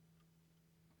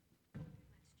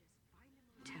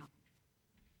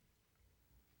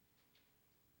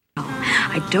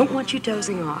I don't want you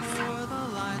dozing off.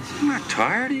 I'm not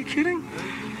tired. Are you kidding?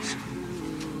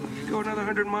 Go another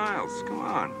 100 miles. Come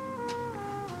on.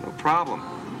 No problem.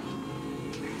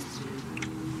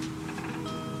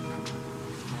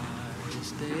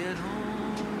 Stay at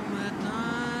home at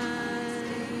night.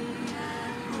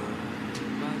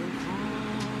 By the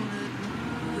phone at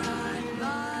night. Right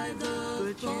by the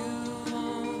but phone. You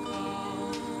won't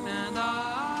call. And I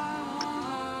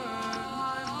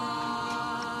won't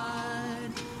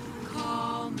hide.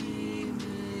 Call me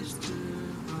Mr.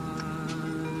 Hyde.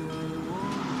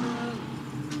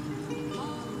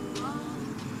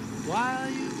 While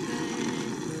you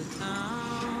think the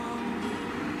town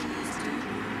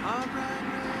are bright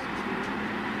red.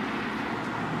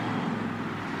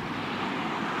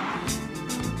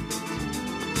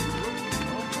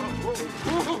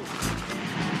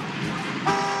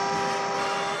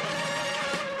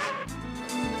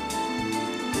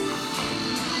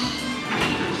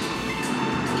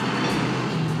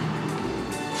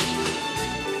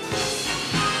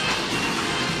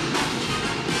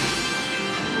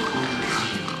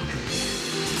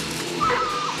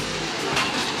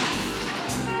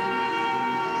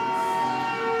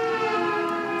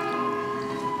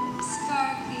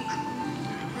 Sparky,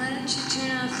 why don't you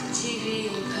turn off the TV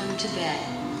and come to bed?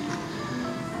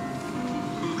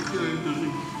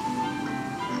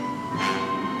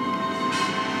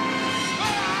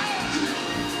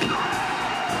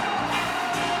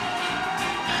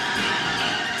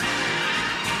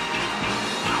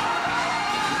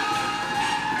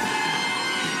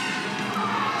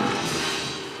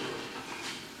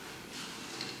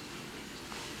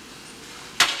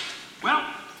 Well,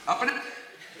 up in it.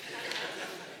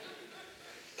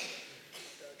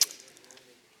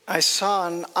 I saw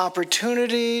an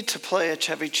opportunity to play a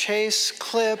Chevy Chase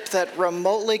clip that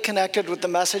remotely connected with the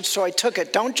message, so I took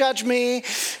it. Don't judge me.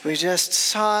 We just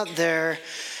saw it there.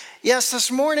 Yes,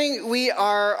 this morning we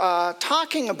are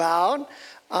talking about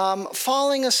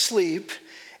falling asleep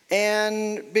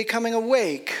and becoming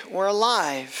awake or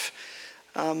alive.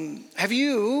 When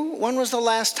was the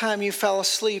last time you fell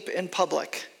asleep in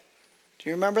public? Do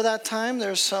you remember that time?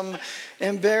 There's some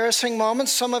embarrassing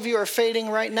moments. Some of you are fading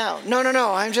right now. No,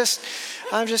 I'm just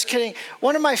kidding.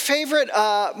 One of my favorite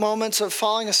moments of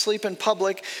falling asleep in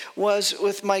public was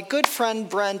with my good friend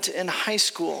Brent in high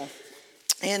school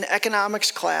in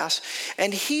economics class.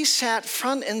 And he sat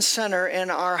front and center in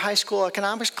our high school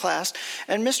economics class.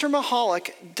 And Mr.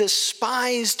 Mahalik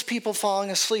despised people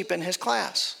falling asleep in his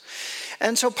class.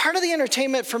 And so part of the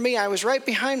entertainment for me, I was right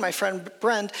behind my friend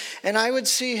Brent, and I would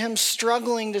see him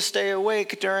struggling to stay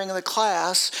awake during the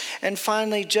class and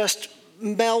finally just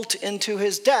melt into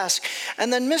his desk.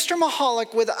 And then Mr.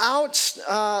 Mahalik, without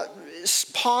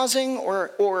pausing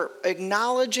or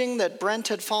acknowledging that Brent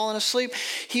had fallen asleep,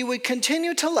 he would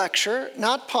continue to lecture,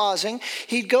 not pausing.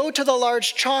 He'd go to the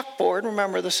large chalkboard.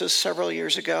 Remember, this is several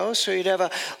years ago, so he'd have a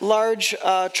large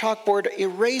chalkboard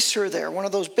eraser there, one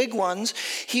of those big ones.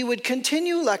 He would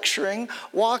continue lecturing,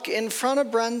 walk in front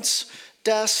of Brent's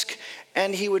desk,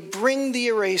 and he would bring the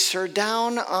eraser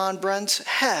down on Brent's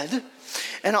head,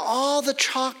 and all the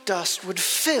chalk dust would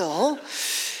fill.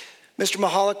 Mr.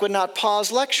 Mahalik would not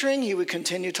pause lecturing. He would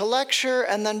continue to lecture,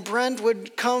 and then Brent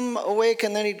would come awake,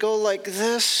 and then he'd go like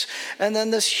this, and then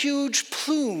this huge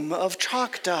plume of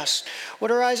chalk dust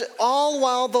would arise, all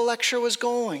while the lecture was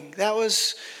going. That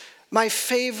was my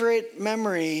favorite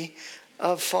memory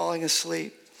of falling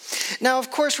asleep. Now,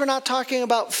 of course, we're not talking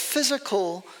about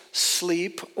physical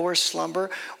sleep or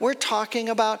slumber. We're talking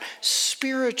about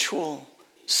spiritual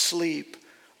sleep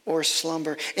or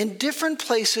slumber. In different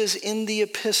places in the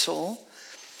epistle,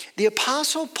 the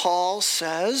Apostle Paul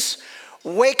says,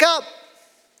 "Wake up!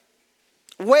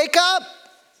 Wake up!"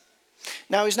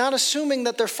 Now, he's not assuming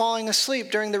that they're falling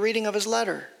asleep during the reading of his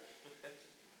letter.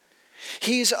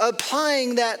 He's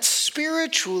applying that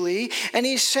spiritually, and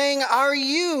he's saying,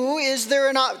 is there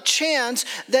a chance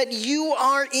that you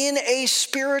are in a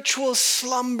spiritual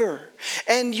slumber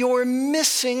and you're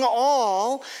missing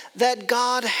all that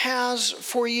God has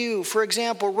for you? For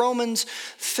example, Romans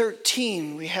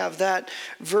 13, we have that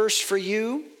verse for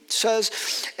you. Says,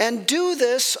 "And do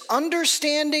this,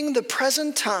 understanding the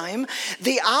present time,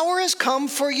 the hour has come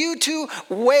for you to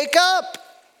wake up."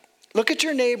 Look at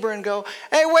your neighbor and go,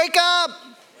 "Hey, wake up."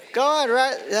 Go on,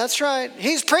 right? That's right.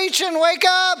 He's preaching, wake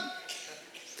up.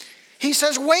 He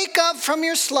says, wake up from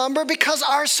your slumber because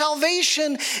our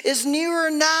salvation is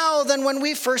nearer now than when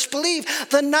we first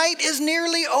believed. The night is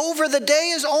nearly over. The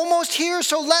day is almost here.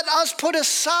 So let us put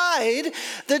aside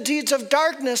the deeds of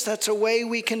darkness. That's a way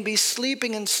we can be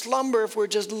sleeping in slumber if we're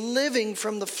just living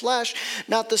from the flesh,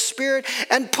 not the spirit,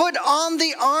 and put on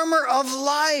the armor of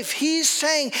life. He's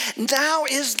saying now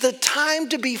is the time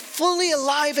to be fully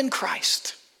alive in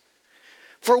Christ.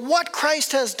 For what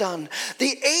Christ has done,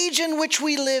 the age in which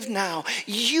we live now,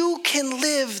 you can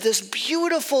live this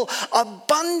beautiful,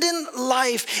 abundant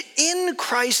life in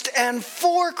Christ and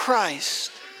for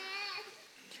Christ.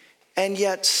 And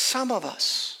yet some of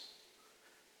us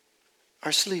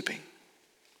are sleeping.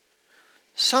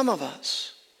 Some of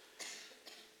us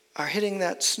are hitting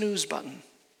that snooze button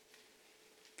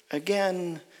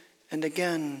again and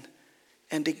again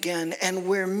and again, and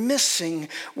we're missing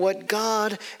what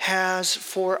God has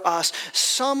for us.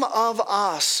 Some of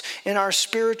us in our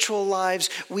spiritual lives,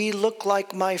 we look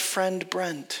like my friend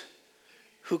Brent,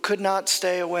 who could not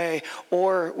stay away,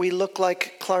 or we look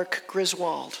like Clark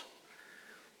Griswold.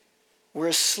 We're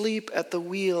asleep at the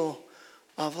wheel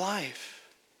of life,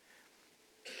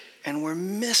 and we're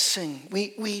missing.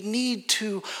 We need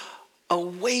to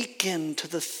awaken to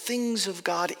the things of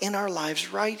God in our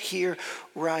lives right here,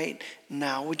 right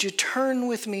now. Would you turn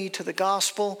with me to the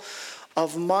Gospel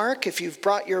of Mark? If you've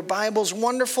brought your Bibles,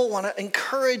 wonderful. I want to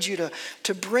encourage you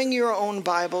to bring your own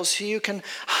Bibles so you can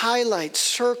highlight,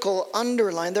 circle,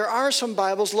 underline. There are some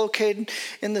Bibles located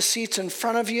in the seats in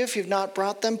front of you. If you've not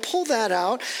brought them, pull that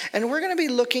out. And we're going to be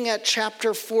looking at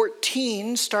chapter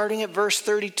 14, starting at verse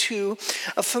 32,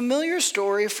 a familiar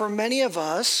story for many of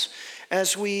us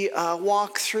as we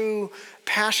walk through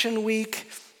Passion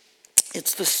Week.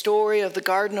 It's the story of the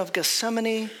Garden of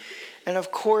Gethsemane. And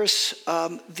of course,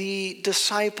 the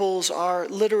disciples are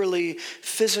literally,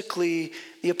 physically,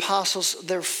 the apostles,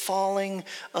 they're falling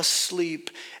asleep.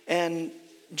 And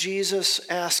Jesus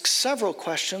asks several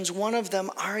questions. One of them,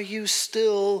 are you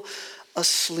still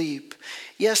asleep?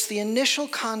 Yes, the initial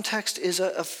context is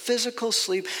a physical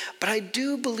sleep, but I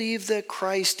do believe that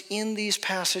Christ in these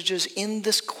passages, in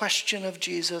this question of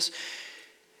Jesus,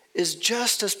 is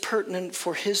just as pertinent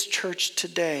for his church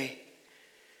today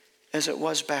as it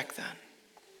was back then.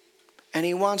 And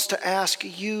he wants to ask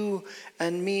you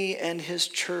and me and his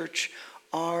church,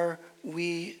 are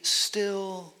we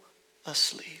still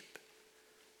asleep?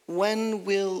 When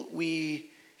will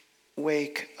we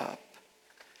wake up?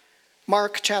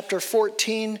 Mark chapter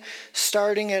 14,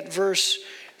 starting at verse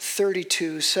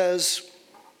 32, says,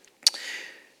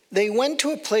 they went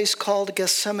to a place called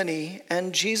Gethsemane,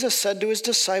 and Jesus said to his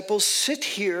disciples, sit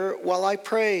here while I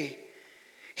pray.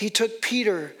 He took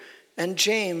Peter and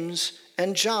James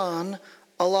and John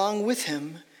along with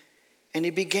him, and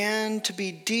he began to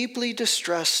be deeply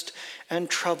distressed and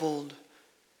troubled.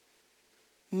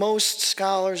 Most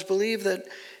scholars believe that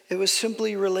it was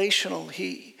simply relational.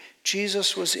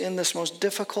 Jesus was in this most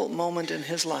difficult moment in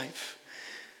his life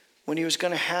when he was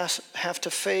going to have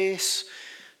to face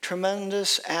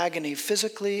tremendous agony,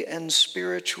 physically and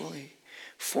spiritually,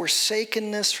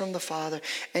 forsakenness from the Father,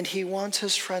 and he wants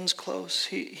his friends close.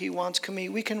 He wants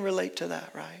community. We can relate to that,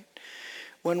 right?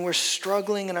 When we're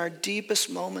struggling in our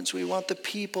deepest moments, we want the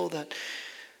people that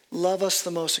love us the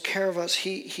most, to care of us.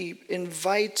 He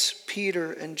invites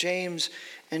Peter and James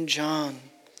and John.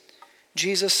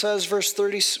 Jesus says, verse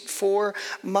 34,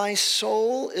 my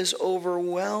soul is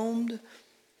overwhelmed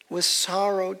with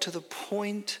sorrow to the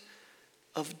point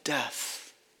of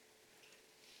death.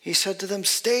 He said to them,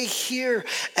 stay here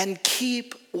and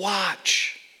keep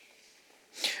watch.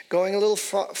 Going a little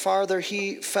farther,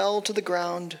 he fell to the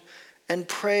ground and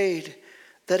prayed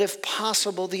that if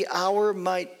possible, the hour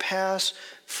might pass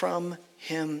from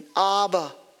him.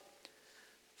 Abba,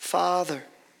 Father,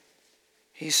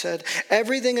 he said,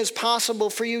 everything is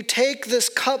possible for you. Take this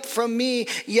cup from me,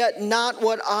 yet not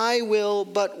what I will,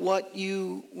 but what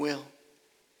you will.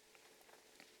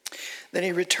 Then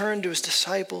he returned to his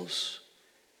disciples,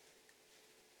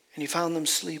 and he found them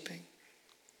sleeping.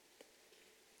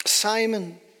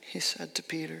 Simon, he said to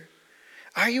Peter,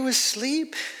 are you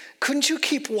asleep? Couldn't you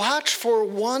keep watch for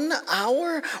 1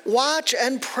 hour? Watch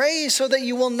and pray so that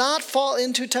you will not fall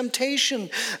into temptation.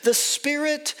 The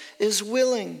spirit is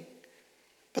willing,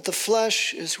 but the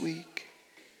flesh is weak.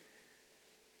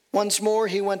 Once more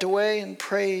he went away and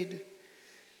prayed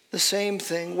the same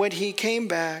thing. When he came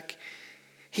back,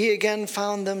 he again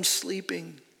found them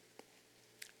sleeping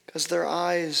because their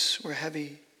eyes were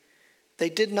heavy. They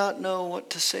did not know what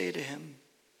to say to him.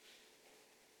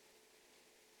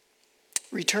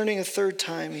 Returning a third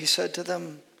time, he said to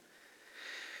them,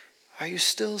 are you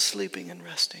still sleeping and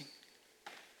resting?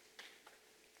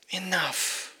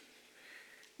 Enough.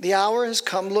 The hour has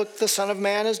come. Look, the Son of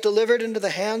Man is delivered into the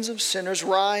hands of sinners.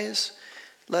 Rise,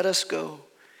 let us go.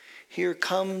 Here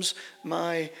comes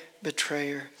my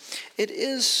betrayer. It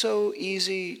is so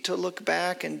easy to look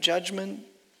back in judgment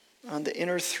on the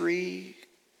inner three.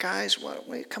 Guys,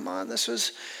 wait, come on. This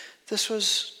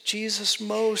was Jesus'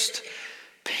 most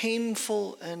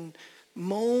painful and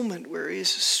moment where he's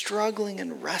struggling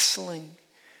and wrestling.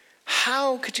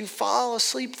 How could you fall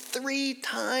asleep 3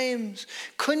 times?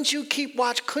 Couldn't you keep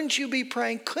watch? Couldn't you be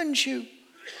praying? Couldn't you?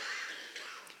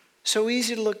 So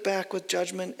easy to look back with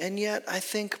judgment, and yet I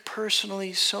think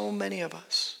personally so many of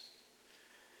us,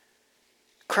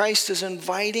 Christ is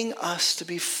inviting us to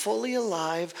be fully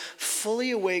alive,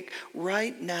 fully awake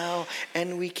right now,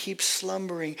 and we keep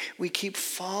slumbering, we keep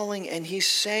falling, and he's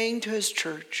saying to his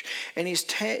church, and he's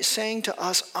saying to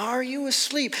us, are you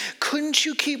asleep? Couldn't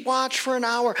you keep watch for an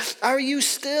hour? Are you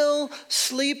still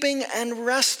sleeping and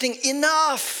resting?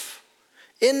 Enough!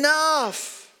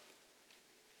 Enough!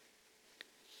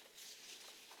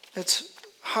 It's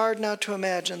hard not to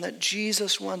imagine that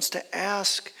Jesus wants to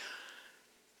ask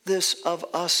this of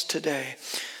us today.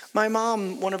 My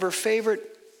mom, one of her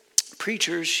favorite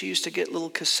preachers, she used to get little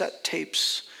cassette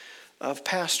tapes of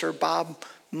Pastor Bob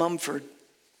Mumford,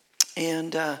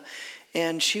 and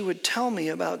she would tell me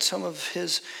about some of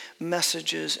his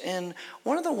messages. And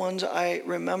one of the ones I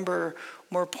remember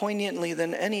more poignantly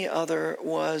than any other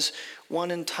was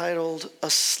one entitled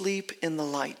 "Asleep in the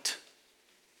Light."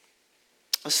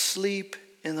 Asleep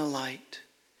in the light.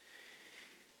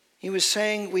 He was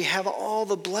saying we have all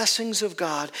the blessings of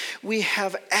God. We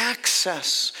have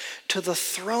access to the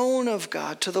throne of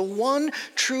God, to the one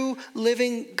true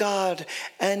living God,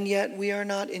 and yet we are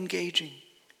not engaging.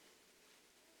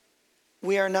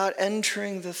 We are not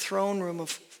entering the throne room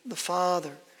of the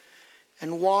Father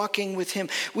and walking with him.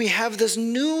 We have this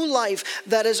new life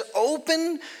that is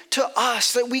open to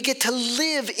us, that we get to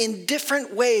live in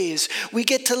different ways. We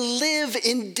get to live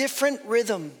in different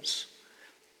rhythms.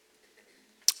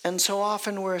 And so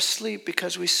often we're asleep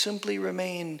because we simply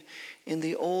remain in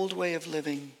the old way of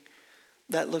living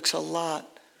that looks a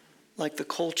lot like the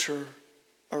culture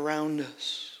around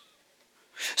us.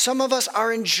 Some of us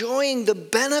are enjoying the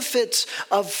benefits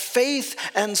of faith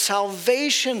and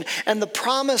salvation and the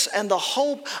promise and the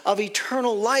hope of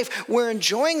eternal life. We're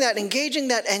enjoying that, engaging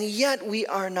that, and yet we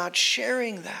are not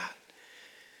sharing that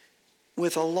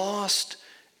with a lost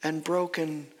and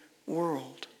broken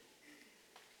world.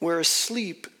 We're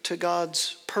asleep to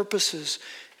God's purposes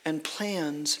and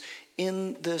plans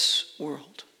in this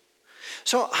world.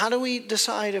 So how do we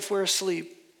decide if we're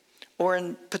asleep or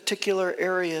in particular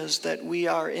areas that we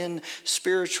are in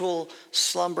spiritual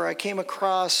slumber? I came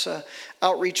across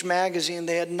Outreach Magazine.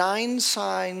 They had 9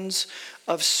 signs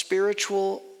of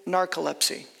spiritual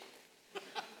narcolepsy.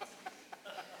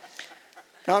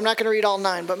 Now, I'm not going to read all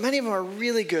 9, but many of them are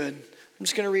really good. I'm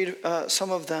just going to read some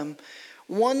of them.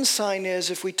 One sign is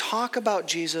if we talk about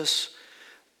Jesus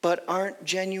but aren't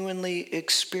genuinely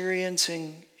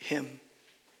experiencing him,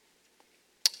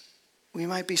 we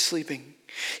might be sleeping.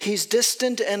 He's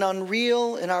distant and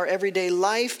unreal in our everyday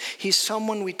life. He's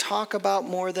someone we talk about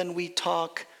more than we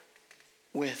talk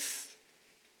with.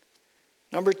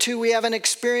 Number 2, we haven't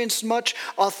experienced much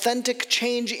authentic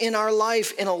change in our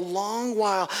life in a long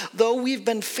while, though we've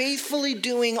been faithfully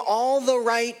doing all the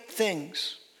right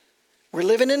things. We're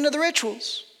living into the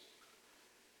rituals,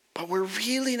 but we're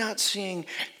really not seeing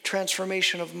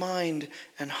transformation of mind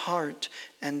and heart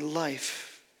and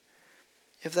life.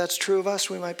 If that's true of us,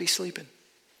 we might be sleeping.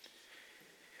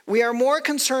 We are more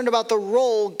concerned about the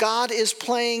role God is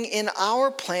playing in our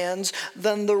plans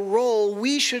than the role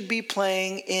we should be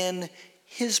playing in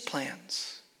his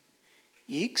plans.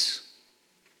 Yeeks?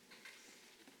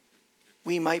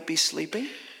 We might be sleeping,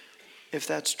 if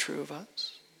that's true of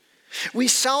us. We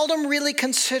seldom really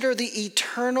consider the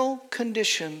eternal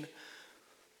condition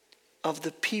of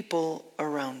the people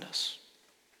around us.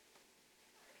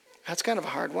 That's kind of a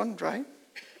hard one, right?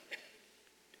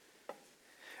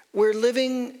 We're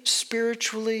living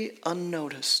spiritually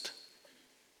unnoticed.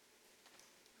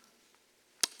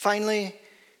 Finally,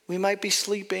 we might be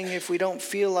sleeping if we don't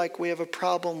feel like we have a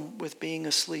problem with being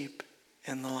asleep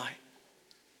in the light.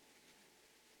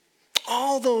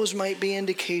 All those might be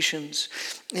indications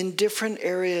in different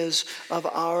areas of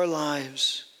our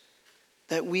lives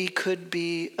that we could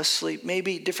be asleep.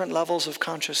 Maybe different levels of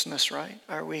consciousness, right?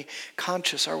 Are we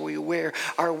conscious? Are we aware?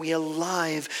 Are we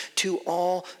alive to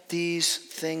all these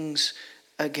things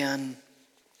again?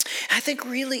 I think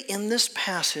really in this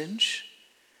passage,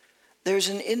 there's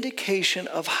an indication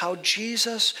of how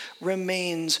Jesus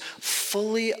remains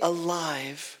fully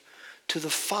alive to the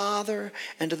Father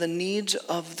and to the needs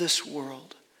of this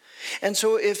world. And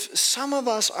so if some of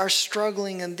us are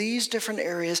struggling in these different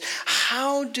areas,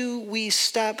 how do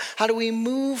we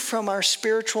move from our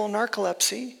spiritual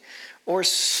narcolepsy or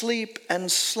sleep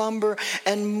and slumber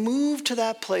and move to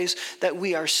that place that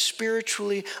we are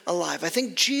spiritually alive? I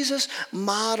think Jesus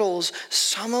models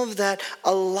some of that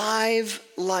alive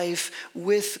life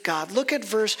with God. Look at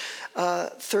verse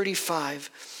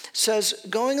 35. Says,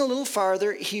 going a little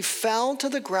farther, he fell to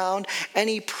the ground and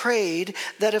he prayed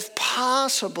that if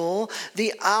possible,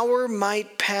 the hour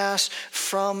might pass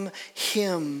from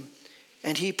him.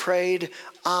 And he prayed,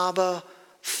 Abba,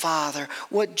 Father.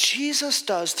 What Jesus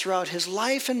does throughout his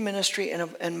life and ministry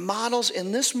and models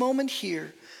in this moment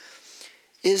here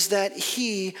is that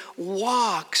he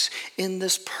walks in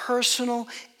this personal,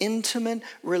 intimate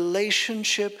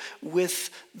relationship with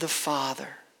the Father.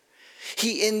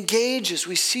 He engages.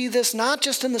 We see this not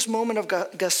just in this moment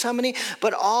of Gethsemane,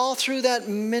 but all through that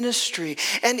ministry.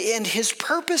 And his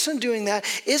purpose in doing that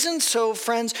isn't so,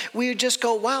 friends, we just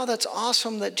go, wow, that's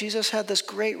awesome that Jesus had this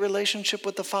great relationship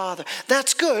with the Father.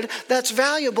 That's good. That's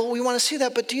valuable. We want to see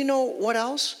that. But do you know what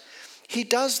else? He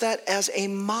does that as a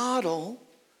model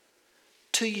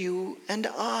to you and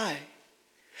I.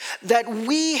 That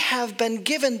we have been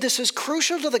given, this is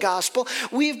crucial to the gospel,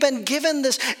 we've been given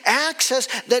this access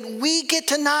that we get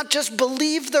to not just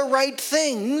believe the right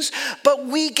things, but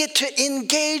we get to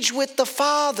engage with the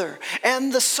Father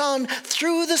and the Son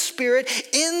through the Spirit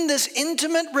in this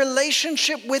intimate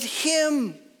relationship with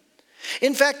him.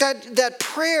 In fact, that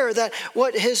prayer, that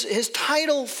what his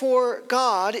title for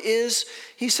God is,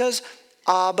 he says,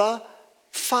 Abba,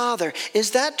 Father.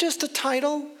 Is that just a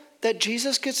title that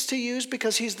Jesus gets to use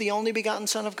because he's the only begotten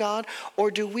Son of God?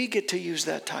 Or do we get to use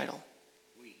that title?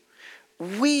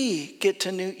 We get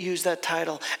to use that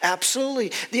title.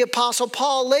 Absolutely. The Apostle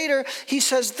Paul later, he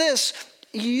says this,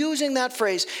 using that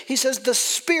phrase. He says, the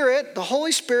Spirit, the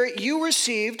Holy Spirit you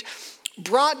received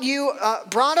brought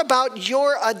about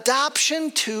your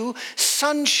adoption to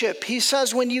sonship. He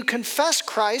says when you confess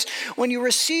Christ, when you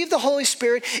receive the Holy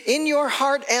Spirit in your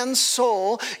heart and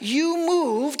soul, you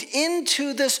moved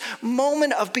into this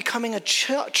moment of becoming a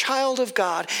child of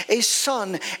God, a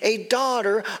son, a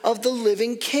daughter of the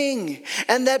living King.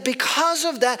 And that because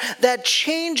of that, that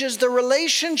changes the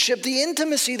relationship, the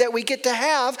intimacy that we get to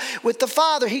have with the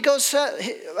Father. He goes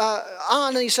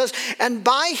on and he says, and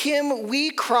by him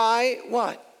we cry,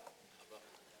 what?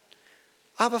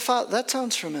 Abba, Father. That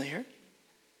sounds familiar.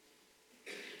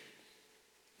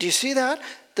 Do you see that?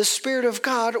 The Spirit of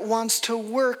God wants to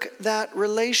work that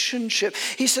relationship.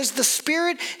 He says the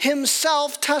Spirit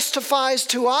himself testifies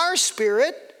to our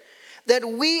spirit that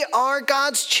we are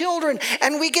God's children,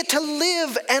 and we get to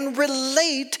live and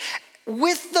relate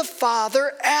with the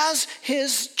Father as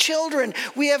his children.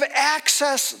 We have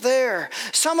access there.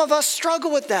 Some of us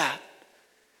struggle with that.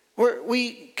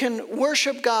 We can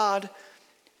worship God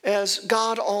as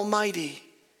God Almighty.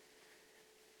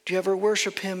 Do you ever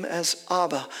worship him as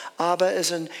Abba? Abba is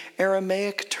an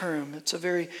Aramaic term.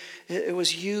 It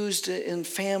was used in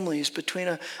families between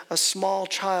a small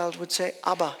child would say,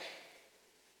 Abba,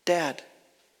 Dad.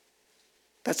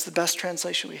 That's the best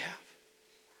translation we have.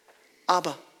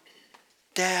 Abba,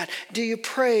 Dad. Do you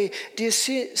pray? Do you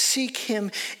seek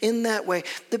him in that way?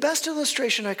 The best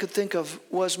illustration I could think of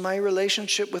was my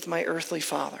relationship with my earthly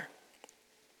father.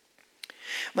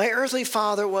 My earthly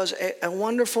father was a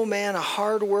wonderful man, a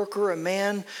hard worker, a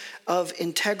man of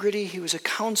integrity. He was a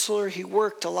counselor. He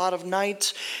worked a lot of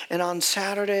nights and on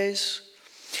Saturdays.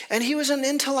 And he was an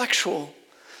intellectual.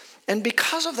 And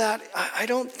because of that, I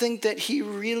don't think that he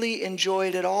really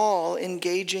enjoyed at all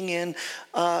engaging in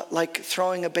like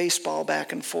throwing a baseball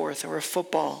back and forth or a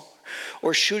football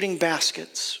or shooting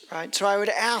baskets, right? So I would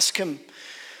ask him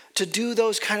to do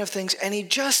those kind of things, and he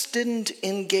just didn't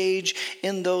engage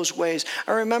in those ways.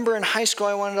 I remember in high school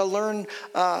I wanted to learn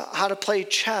how to play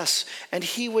chess, and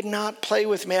he would not play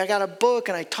with me. I got a book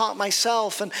and I taught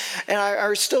myself, and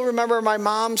I still remember my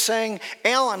mom saying,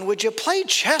 Alan, would you play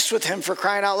chess with him, for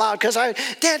crying out loud? Because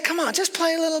Dad, come on, just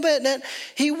play a little bit. And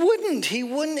he wouldn't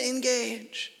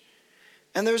engage.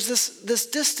 And there was this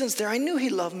distance there. I knew he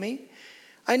loved me.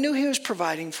 I knew he was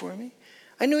providing for me.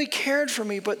 I knew he cared for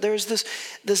me, but there's this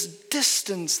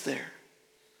distance there.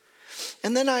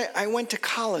 And then I went to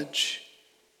college,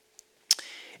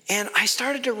 and I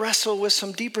started to wrestle with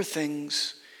some deeper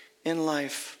things in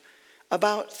life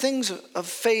about things of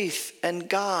faith and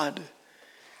God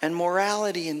and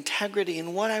morality, integrity,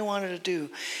 and what I wanted to do.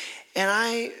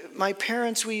 And my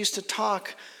parents, we used to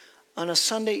talk on a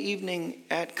Sunday evening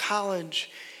at college,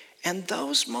 and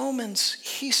those moments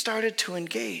he started to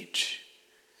engage.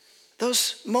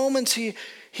 Those moments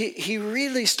he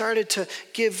really started to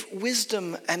give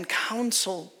wisdom and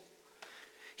counsel.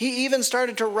 He even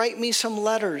started to write me some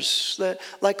letters, that,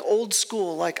 like old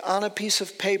school, like on a piece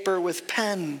of paper with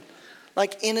pen,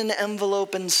 like in an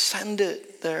envelope, and send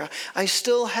it there. I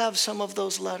still have some of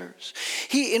those letters.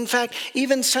 He, in fact,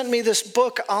 even sent me this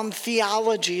book on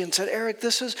theology and said, Eric,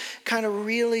 this has kind of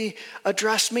really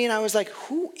addressed me. And I was like,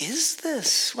 who is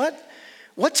this?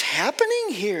 What's happening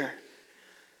here?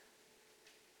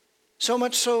 So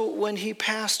much so when he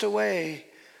passed away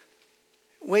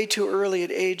way too early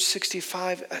at age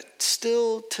 65,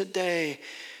 still today,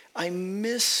 I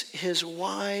miss his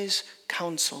wise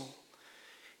counsel,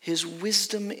 his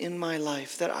wisdom in my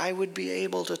life, that I would be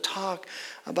able to talk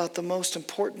about the most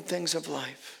important things of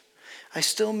life. I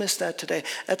still miss that today.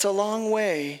 That's a long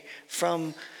way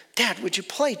from, Dad, would you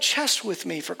play chess with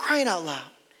me, for crying out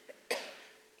loud,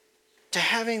 to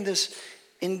having this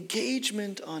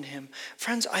engagement on him.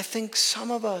 Friends, I think some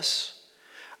of us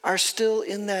are still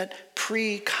in that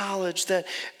pre-college that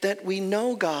we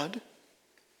know God,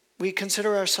 we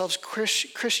consider ourselves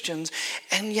Christians,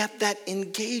 and yet that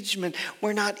engagement,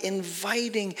 we're not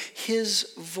inviting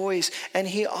his voice. And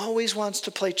he always wants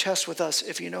to play chess with us,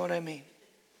 if you know what I mean.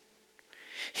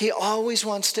 He always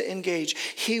wants to engage.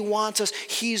 He wants us.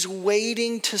 He's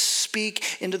waiting to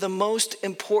speak into the most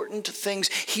important things.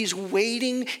 He's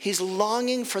waiting. He's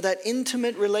longing for that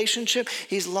intimate relationship.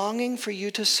 He's longing for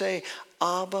you to say,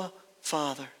 Abba,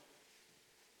 Father,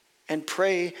 and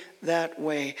pray that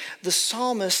way. The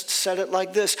psalmist said it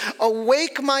like this: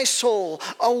 awake my soul,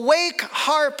 awake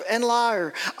harp and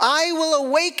lyre. I will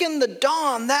awaken the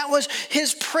dawn. That was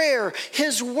his prayer,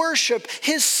 his worship,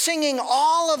 his singing.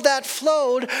 All of that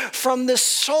flowed from this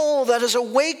soul that is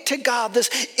awake to God, this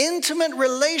intimate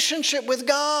relationship with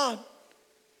God.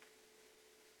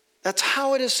 That's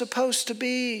how it is supposed to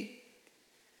be.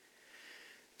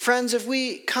 Friends, if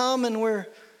we come and we're,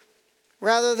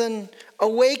 rather than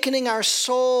awakening our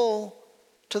soul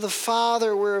to the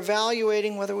Father, we're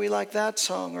evaluating whether we like that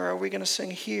song, or are we going to sing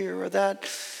here or that.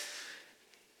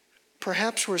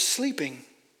 Perhaps we're sleeping.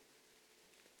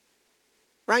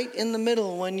 Right in the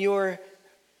middle when you're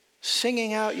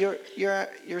singing out,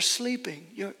 you're sleeping.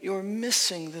 You're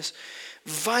missing this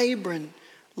vibrant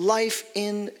life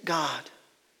in God.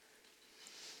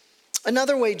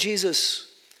 Another way Jesus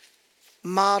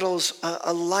models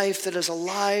a life that is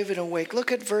alive and awake.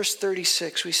 Look at verse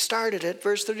 36. We started it.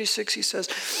 Verse 36, he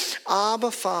says,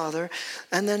 Abba, Father.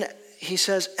 And then he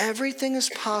says, everything is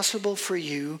possible for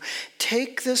you.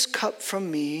 Take this cup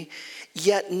from me,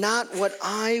 yet not what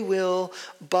I will,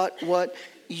 but what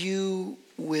you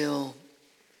will.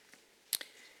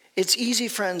 It's easy,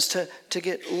 friends, to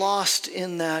get lost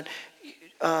in that.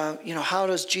 How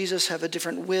does Jesus have a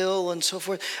different will and so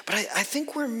forth? But I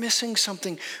think we're missing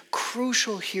something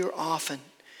crucial here often,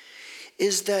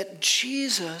 is that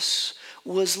Jesus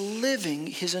was living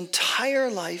his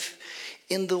entire life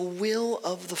in the will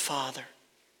of the Father.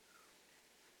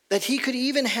 That he could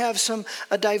even have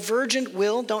a divergent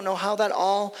will. Don't know how that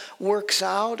all works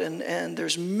out, and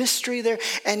there's mystery there.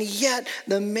 And yet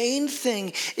the main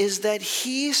thing is that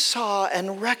he saw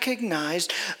and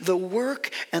recognized the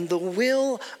work and the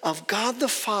will of God the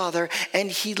Father,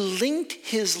 and he linked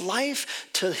his life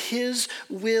to his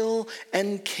will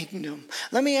and kingdom.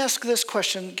 Let me ask this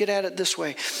question, get at it this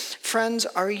way. Friends,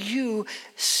 are you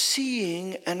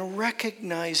seeing and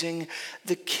recognizing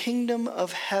the kingdom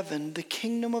of heaven, the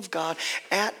kingdom of God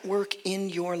at work in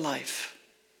your life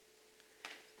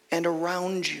and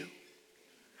around you?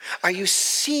 Are you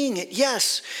seeing it?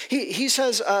 Yes. He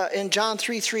says in John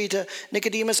 3:3 to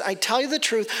Nicodemus, I tell you the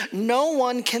truth, no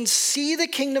one can see the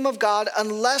kingdom of God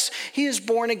unless he is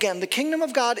born again. The kingdom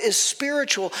of God is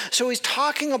spiritual. So he's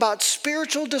talking about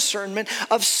spiritual discernment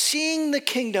of seeing the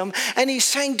kingdom. And he's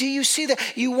saying, do you see that?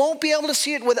 You won't be able to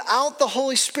see it without the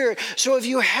Holy Spirit. So if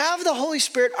you have the Holy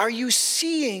Spirit, are you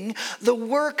seeing the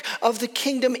work of the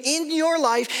kingdom in your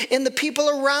life, in the people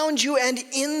around you, and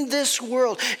in this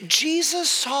world? Jesus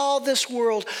saw this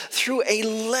world through a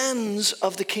lens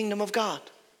of the kingdom of God.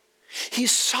 He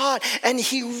saw it, and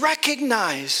he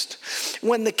recognized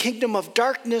when the kingdom of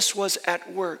darkness was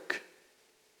at work.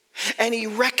 And he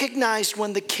recognized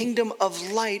when the kingdom of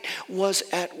light was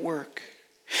at work.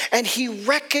 And he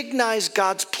recognized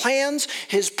God's plans,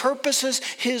 his purposes,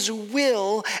 his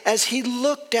will, as he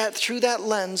looked at through that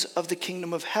lens of the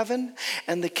kingdom of heaven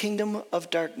and the kingdom of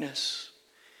darkness.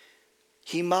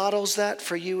 He models that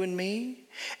for you and me,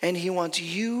 and he wants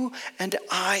you and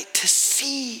I to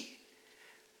see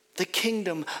the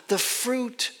kingdom, the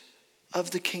fruit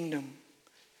of the kingdom.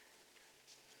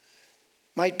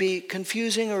 might be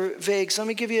confusing or vague. So let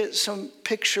me give you some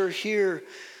picture here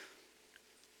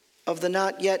of the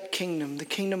not yet kingdom, the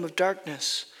kingdom of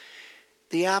darkness,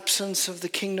 the absence of the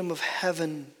kingdom of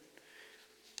heaven.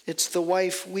 It's the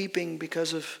wife weeping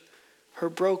because of her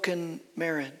broken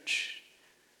marriage.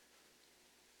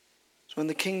 It's when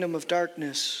the kingdom of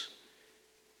darkness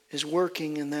is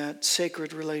working in that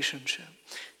sacred relationship.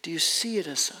 Do you see it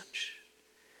as such?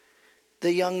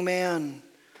 The young man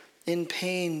in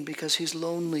pain because he's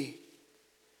lonely.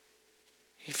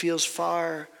 He feels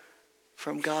far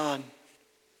from God,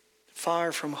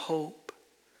 far from hope,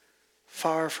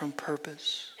 far from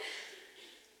purpose.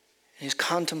 He's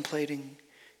contemplating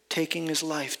taking his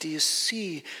life. Do you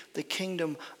see the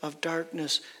kingdom of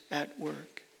darkness at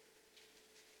work?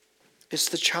 It's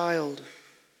the child,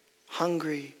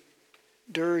 hungry,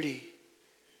 dirty,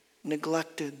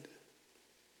 neglected,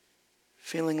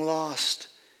 feeling lost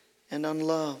and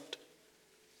unloved.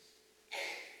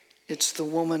 It's the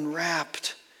woman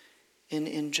wrapped in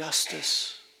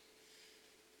injustice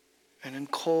and in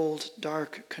cold,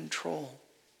 dark control.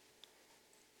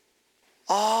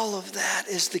 All of that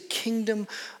is the kingdom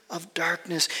of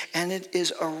darkness, and it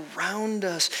is around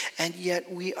us, and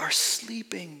yet we are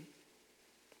sleeping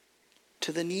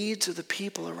to the needs of the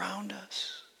people around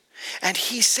us. And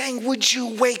he's saying, would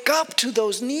you wake up to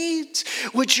those needs?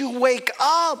 Would you wake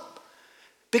up?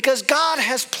 Because God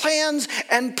has plans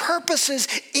and purposes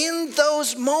in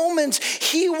those moments.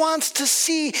 He wants to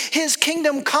see his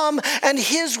kingdom come and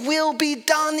his will be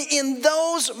done in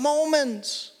those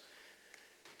moments.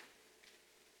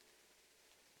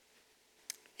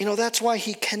 You know, that's why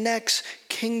he connects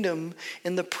kingdom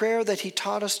in the prayer that he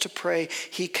taught us to pray.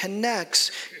 He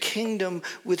connects kingdom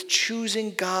with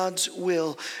choosing God's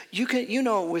will. You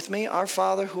know it with me. Our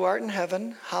Father who art in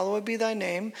heaven, hallowed be thy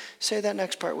name. Say that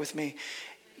next part with me.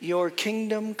 Your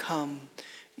kingdom come,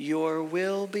 your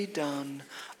will be done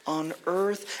on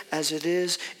earth as it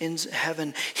is in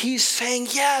heaven. He's saying,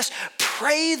 yes,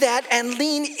 pray that and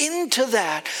lean into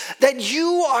that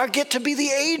you get to be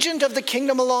the agent of the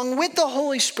kingdom along with the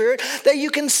Holy Spirit, that you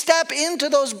can step into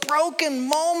those broken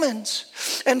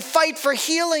moments and fight for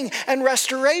healing and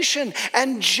restoration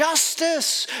and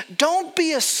justice. Don't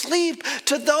be asleep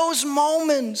to those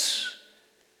moments,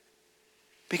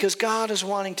 because God is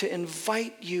wanting to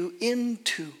invite you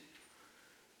into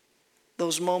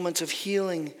those moments of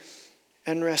healing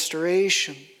and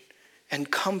restoration and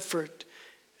comfort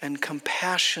and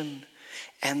compassion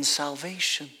and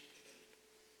salvation.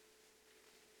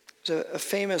 There's a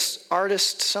famous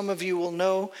artist some of you will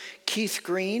know, Keith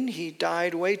Green. He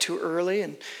died way too early,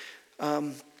 and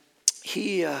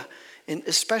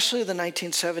especially the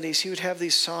 1970s, he would have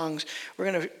these songs.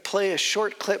 We're going to play a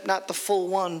short clip, not the full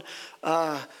one,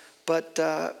 but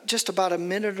just about a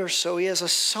minute or so. He has a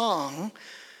song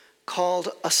called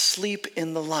Asleep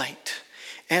in the Light.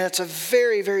 And it's a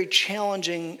very, very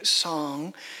challenging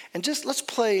song. And let's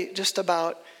play just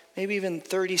about maybe even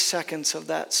 30 seconds of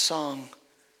that song.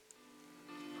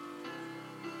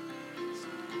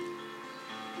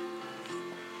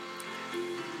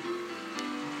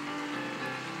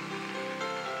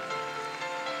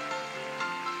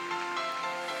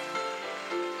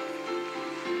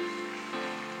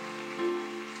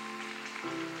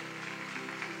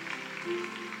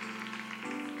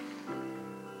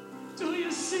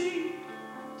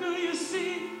 Do you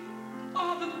see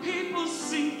all the people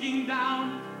sinking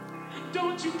down?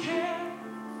 Don't you care?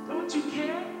 Don't you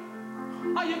care?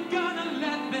 Are you gonna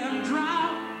let them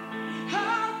drown?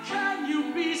 How can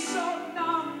you be so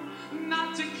numb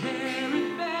not to care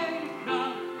if they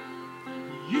come?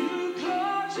 You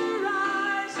close your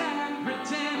eyes and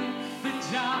pretend the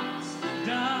job's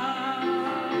done.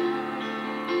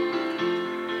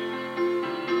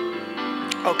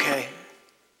 Okay.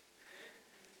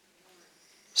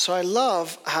 So I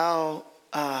love how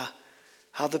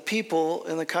the people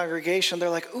in the congregation,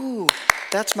 they're like, ooh,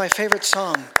 that's my favorite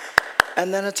song.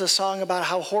 And then it's a song about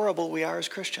how horrible we are as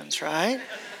Christians, right?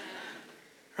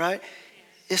 Right?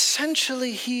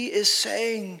 Essentially, he is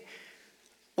saying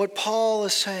what Paul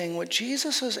is saying, what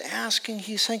Jesus is asking.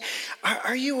 He's saying,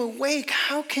 are you awake?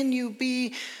 How can you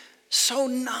be so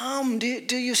numb? Do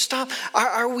you stop?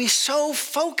 Are we so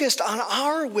focused on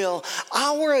our will,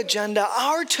 our agenda,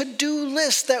 our to-do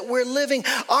list that we're living,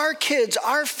 our kids,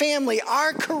 our family,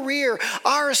 our career,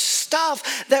 our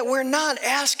stuff, that we're not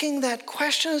asking that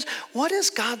question, what is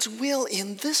God's will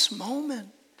in this moment?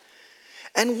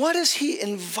 And what is he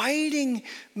inviting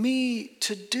me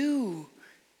to do?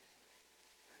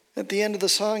 At the end of the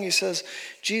song, he says,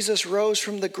 Jesus rose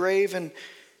from the grave and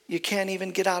you can't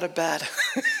even get out of bed.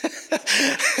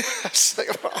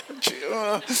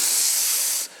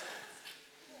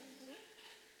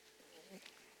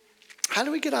 How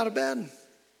do we get out of bed?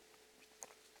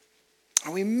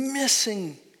 Are we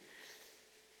missing?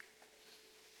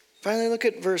 Finally, look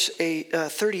at verse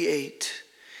 38.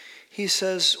 He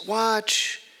says,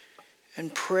 watch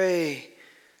and pray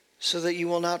so that you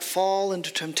will not fall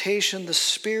into temptation. The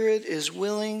spirit is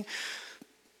willing,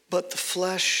 but the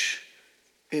flesh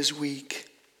is weak.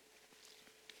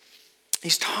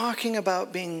 He's talking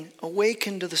about being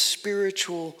awakened to the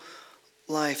spiritual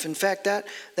life. In fact,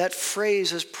 that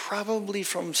phrase is probably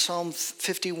from Psalm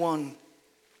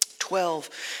 51:12,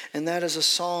 and that is a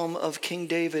psalm of King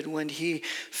David when he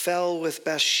fell with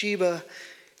Bathsheba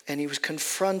and he was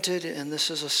confronted, and this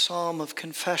is a psalm of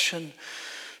confession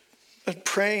and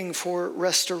praying for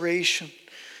restoration.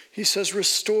 He says,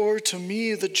 restore to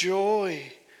me the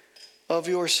joy of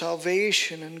your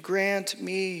salvation and grant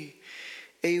me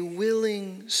a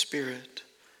willing spirit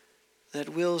that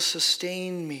will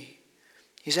sustain me.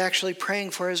 He's actually praying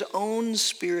for his own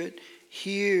spirit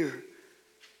here.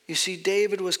 You see,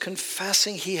 David was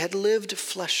confessing he had lived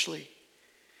fleshly.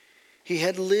 He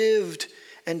had lived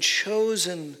and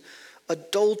chosen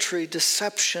adultery,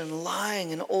 deception,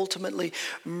 lying, and ultimately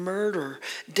murder.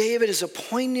 David is a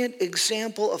poignant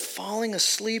example of falling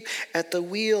asleep at the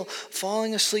wheel,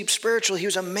 falling asleep spiritually. He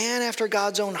was a man after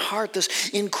God's own heart, this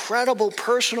incredible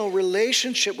personal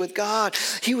relationship with God.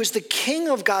 He was the king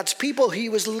of God's people. He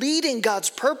was leading God's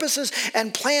purposes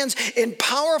and plans in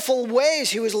powerful ways.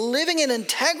 He was living in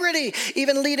integrity,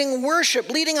 even leading worship,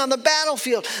 leading on the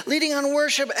battlefield, leading on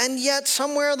worship. And yet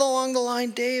somewhere along the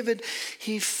line, David,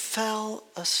 he fell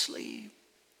asleep.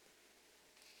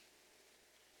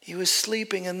 He was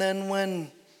sleeping, and then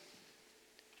when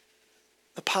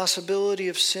the possibility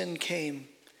of sin came,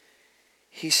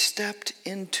 he stepped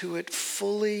into it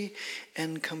fully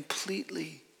and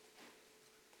completely.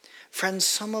 Friends,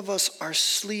 some of us are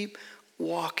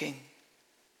sleepwalking.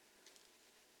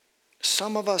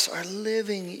 Some of us are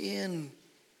living in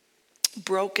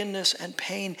brokenness and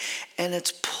pain, and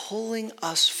it's pulling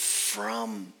us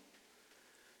from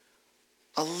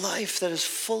a life that is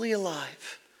fully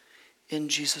alive in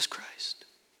Jesus Christ.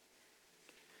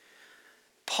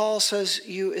 Paul says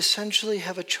you essentially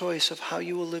have a choice of how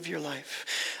you will live your life.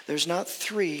 There's not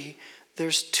three,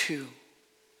 there's two.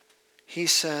 He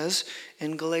says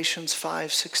in Galatians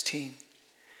 5:16,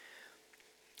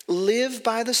 live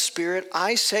by the Spirit,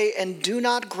 I say, and do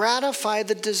not gratify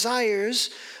the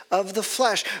desires of the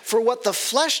flesh. For what the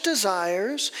flesh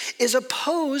desires is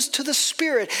opposed to the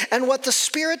Spirit, and what the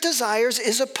Spirit desires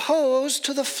is opposed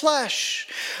to the flesh.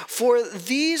 For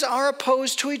these are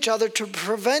opposed to each other to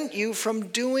prevent you from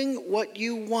doing what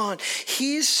you want.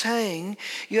 He's saying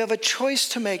you have a choice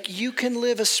to make. You can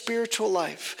live a spiritual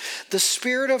life. The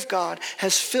Spirit of God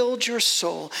has filled your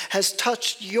soul, has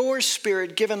touched your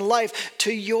spirit, given life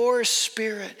to your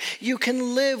spirit. You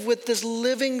can live with this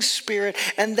living Spirit,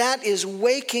 and that is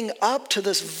waking up to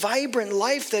this vibrant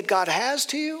life that God has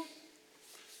to you.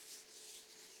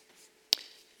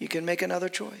 You can make another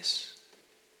choice.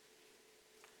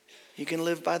 You can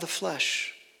live by the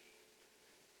flesh.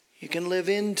 You can live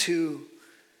into,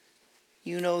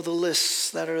 the lists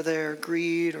that are there,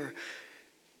 greed or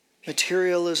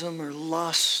materialism or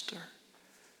lust or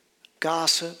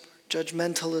gossip,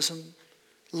 judgmentalism,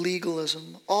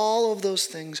 legalism. All of those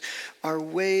things are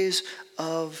ways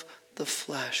of the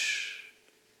flesh.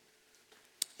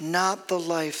 Not the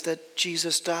life that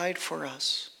Jesus died for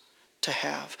us to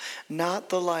have. Not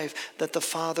the life that the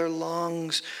Father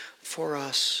longs for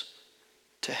us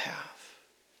to have.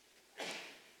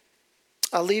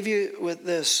 I'll leave you with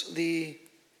this. In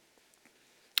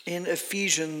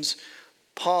Ephesians,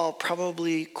 Paul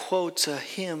probably quotes a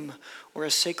hymn or a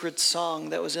sacred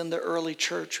song that was in the early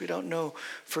church. We don't know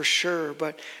for sure,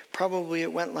 but probably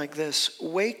it went like this.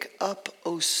 Wake up,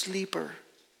 O sleeper.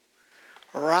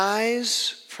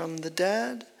 Rise from the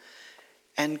dead,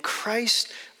 and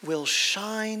Christ will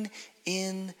shine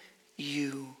in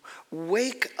you.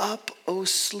 Wake up, O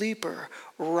sleeper.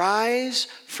 Rise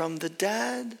from the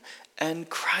dead, and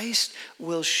Christ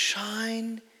will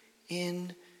shine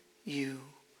in you.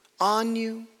 On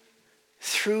you,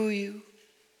 through you,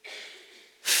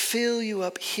 fill you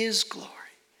up his glory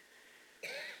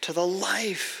to the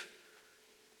life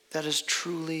that is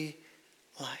truly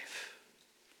life.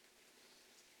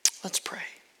 Let's pray.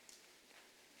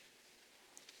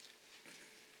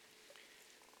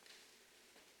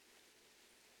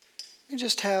 You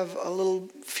just have a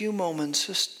few moments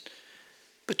just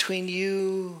between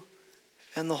you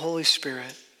and the Holy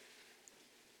Spirit.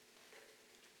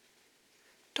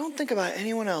 Don't think about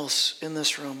anyone else in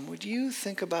this room. Would you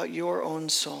think about your own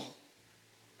soul?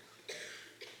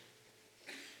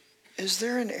 Is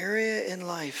there an area in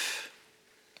life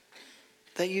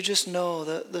that you just know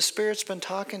that the Spirit's been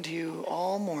talking to you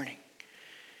all morning.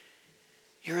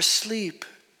 You're asleep.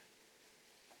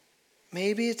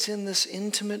 Maybe it's in this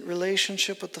intimate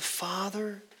relationship with the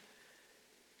Father,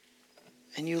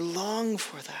 and you long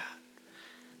for that.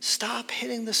 Stop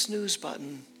hitting the snooze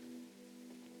button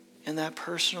in that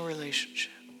personal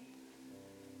relationship.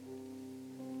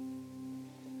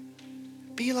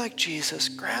 Be like Jesus.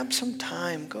 Grab some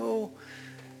time. Go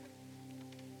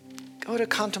to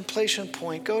contemplation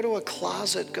point. Go to a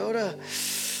closet. Go to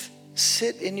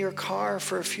sit in your car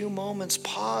for a few moments.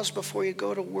 Pause before you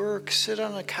go to work. Sit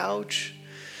on a couch.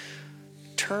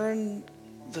 Turn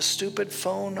the stupid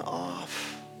phone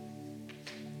off.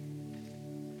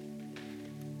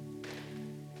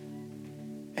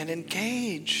 And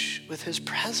engage with his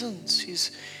presence.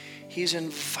 He's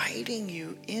inviting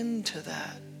you into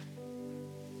that.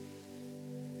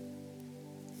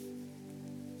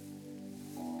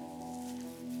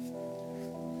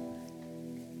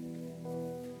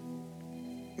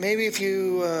 Maybe if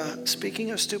you, speaking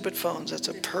of stupid phones, that's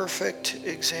a perfect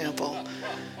example.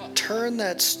 Turn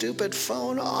that stupid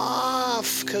phone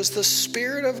off because the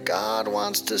Spirit of God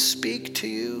wants to speak to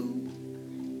you.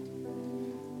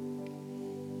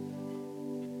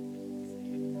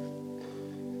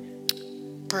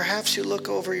 Perhaps you look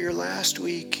over your last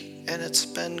week and it's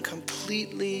been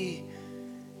completely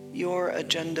your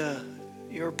agenda,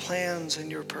 your plans, and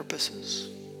your purposes.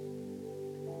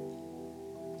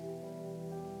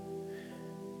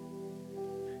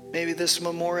 Maybe this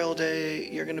Memorial Day,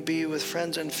 you're going to be with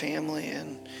friends and family,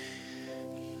 and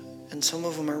some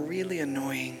of them are really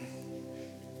annoying,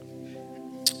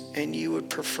 and you would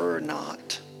prefer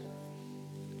not.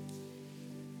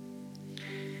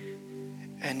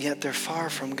 And yet they're far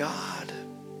from God.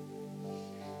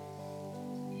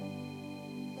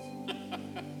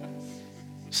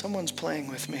 Someone's playing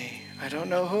with me. I don't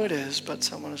know who it is, but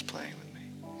someone is playing with me.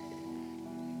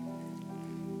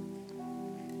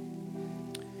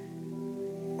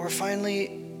 Or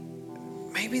finally,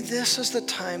 maybe this is the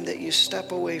time that you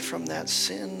step away from that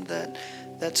sin, that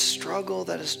struggle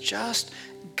that has just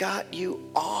got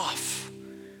you off.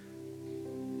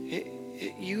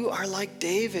 You are like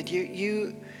David.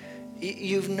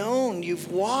 You've known,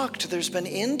 you've walked, there's been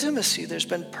intimacy, there's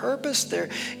been purpose there.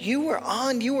 You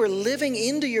were living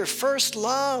into your first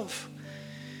love.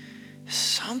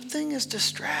 Something is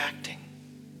distracting.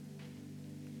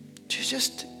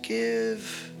 Just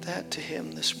give that to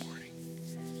him this morning.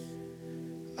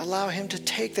 Allow him to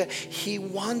take that. He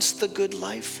wants the good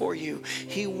life for you.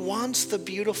 He wants the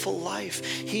beautiful life.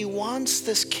 He wants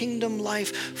this kingdom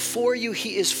life for you.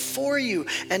 He is for you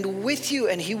and with you,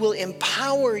 and he will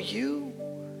empower you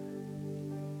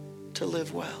to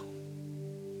live well.